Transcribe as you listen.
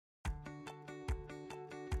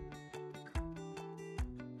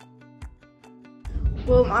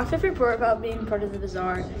Well, my favorite part about being part of the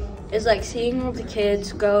bazaar is like seeing all the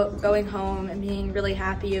kids going home and being really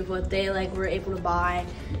happy of what they like were able to buy,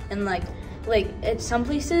 and like at some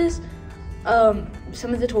places,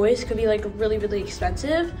 some of the toys could be like really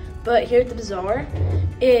expensive, but here at the bazaar,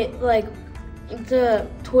 the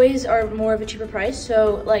toys are more of a cheaper price.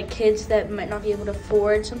 So like kids that might not be able to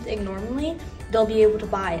afford something normally, they'll be able to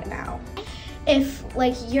buy it now. If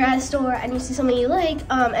like you're at a store and you see something you like,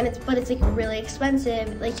 but it's like really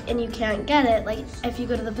expensive, like, and you can't get it, like if you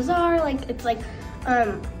go to the bazaar, like it's like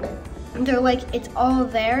they're like it's all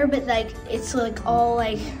there, but like it's like all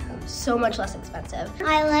like so much less expensive.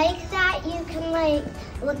 I like that you can like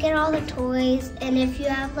look at all the toys, and if you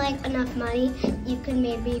have like enough money, you can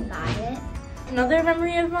maybe buy it. Another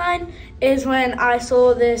memory of mine is when I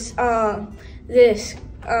sold this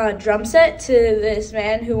drum set to this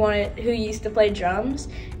man who used to play drums,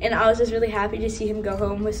 and I was just really happy to see him go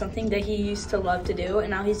home with something that he used to love to do,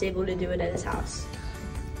 and now he's able to do it at his house.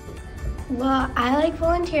 Well, I like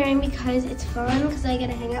volunteering because it's fun, because I get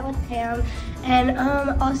to hang out with Tam, and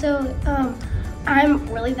also I'm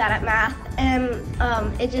really bad at math, and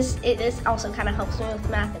it just also kind of helps me with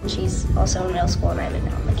math, and she's also in middle school and I'm in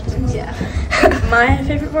elementary school. Yeah. My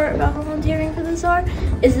favorite part about volunteering for the bazaar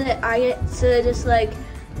is that I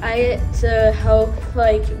get to help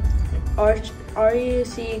like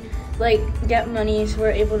RUC like get money, so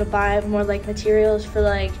we're able to buy more like materials for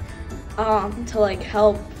like to like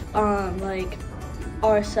help like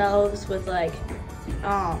ourselves with like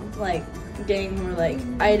getting more like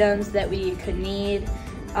items that we could need,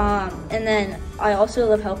 and then I also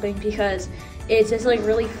love helping because it's just like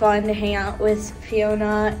really fun to hang out with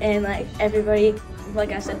Fiona and like everybody.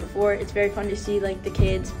 Like I said before, it's very fun to see like the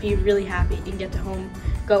kids be really happy and get to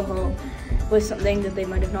go home with something that they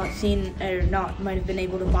might have not seen or might have been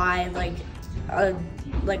able to buy like a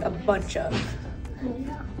bunch of.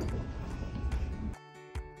 Yeah.